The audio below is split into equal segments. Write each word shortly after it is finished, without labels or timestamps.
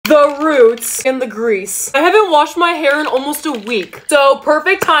roots and the grease. I haven't washed my hair in almost a week, so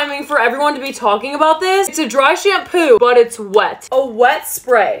perfect timing for everyone to be talking about this. It's a dry shampoo, but it's wet. A wet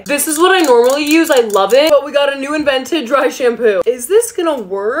spray. This is what I normally use. I love it, but we got a new invented dry shampoo. Is this gonna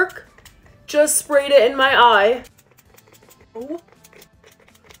work? Just sprayed it in my eye. Oh.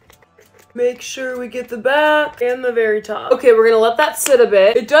 Make sure we get the back and the very top. Okay, we're gonna let that sit a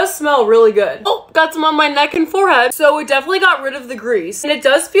bit. It does smell really good. Oh, got some on my neck and forehead. So it definitely got rid of the grease. And it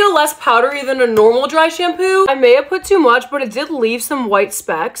does feel less powdery than a normal dry shampoo. I may have put too much, but it did leave some white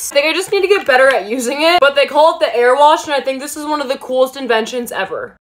specks. I think I just need to get better at using it. But they call it the Air Wash, and I think this is one of the coolest inventions ever.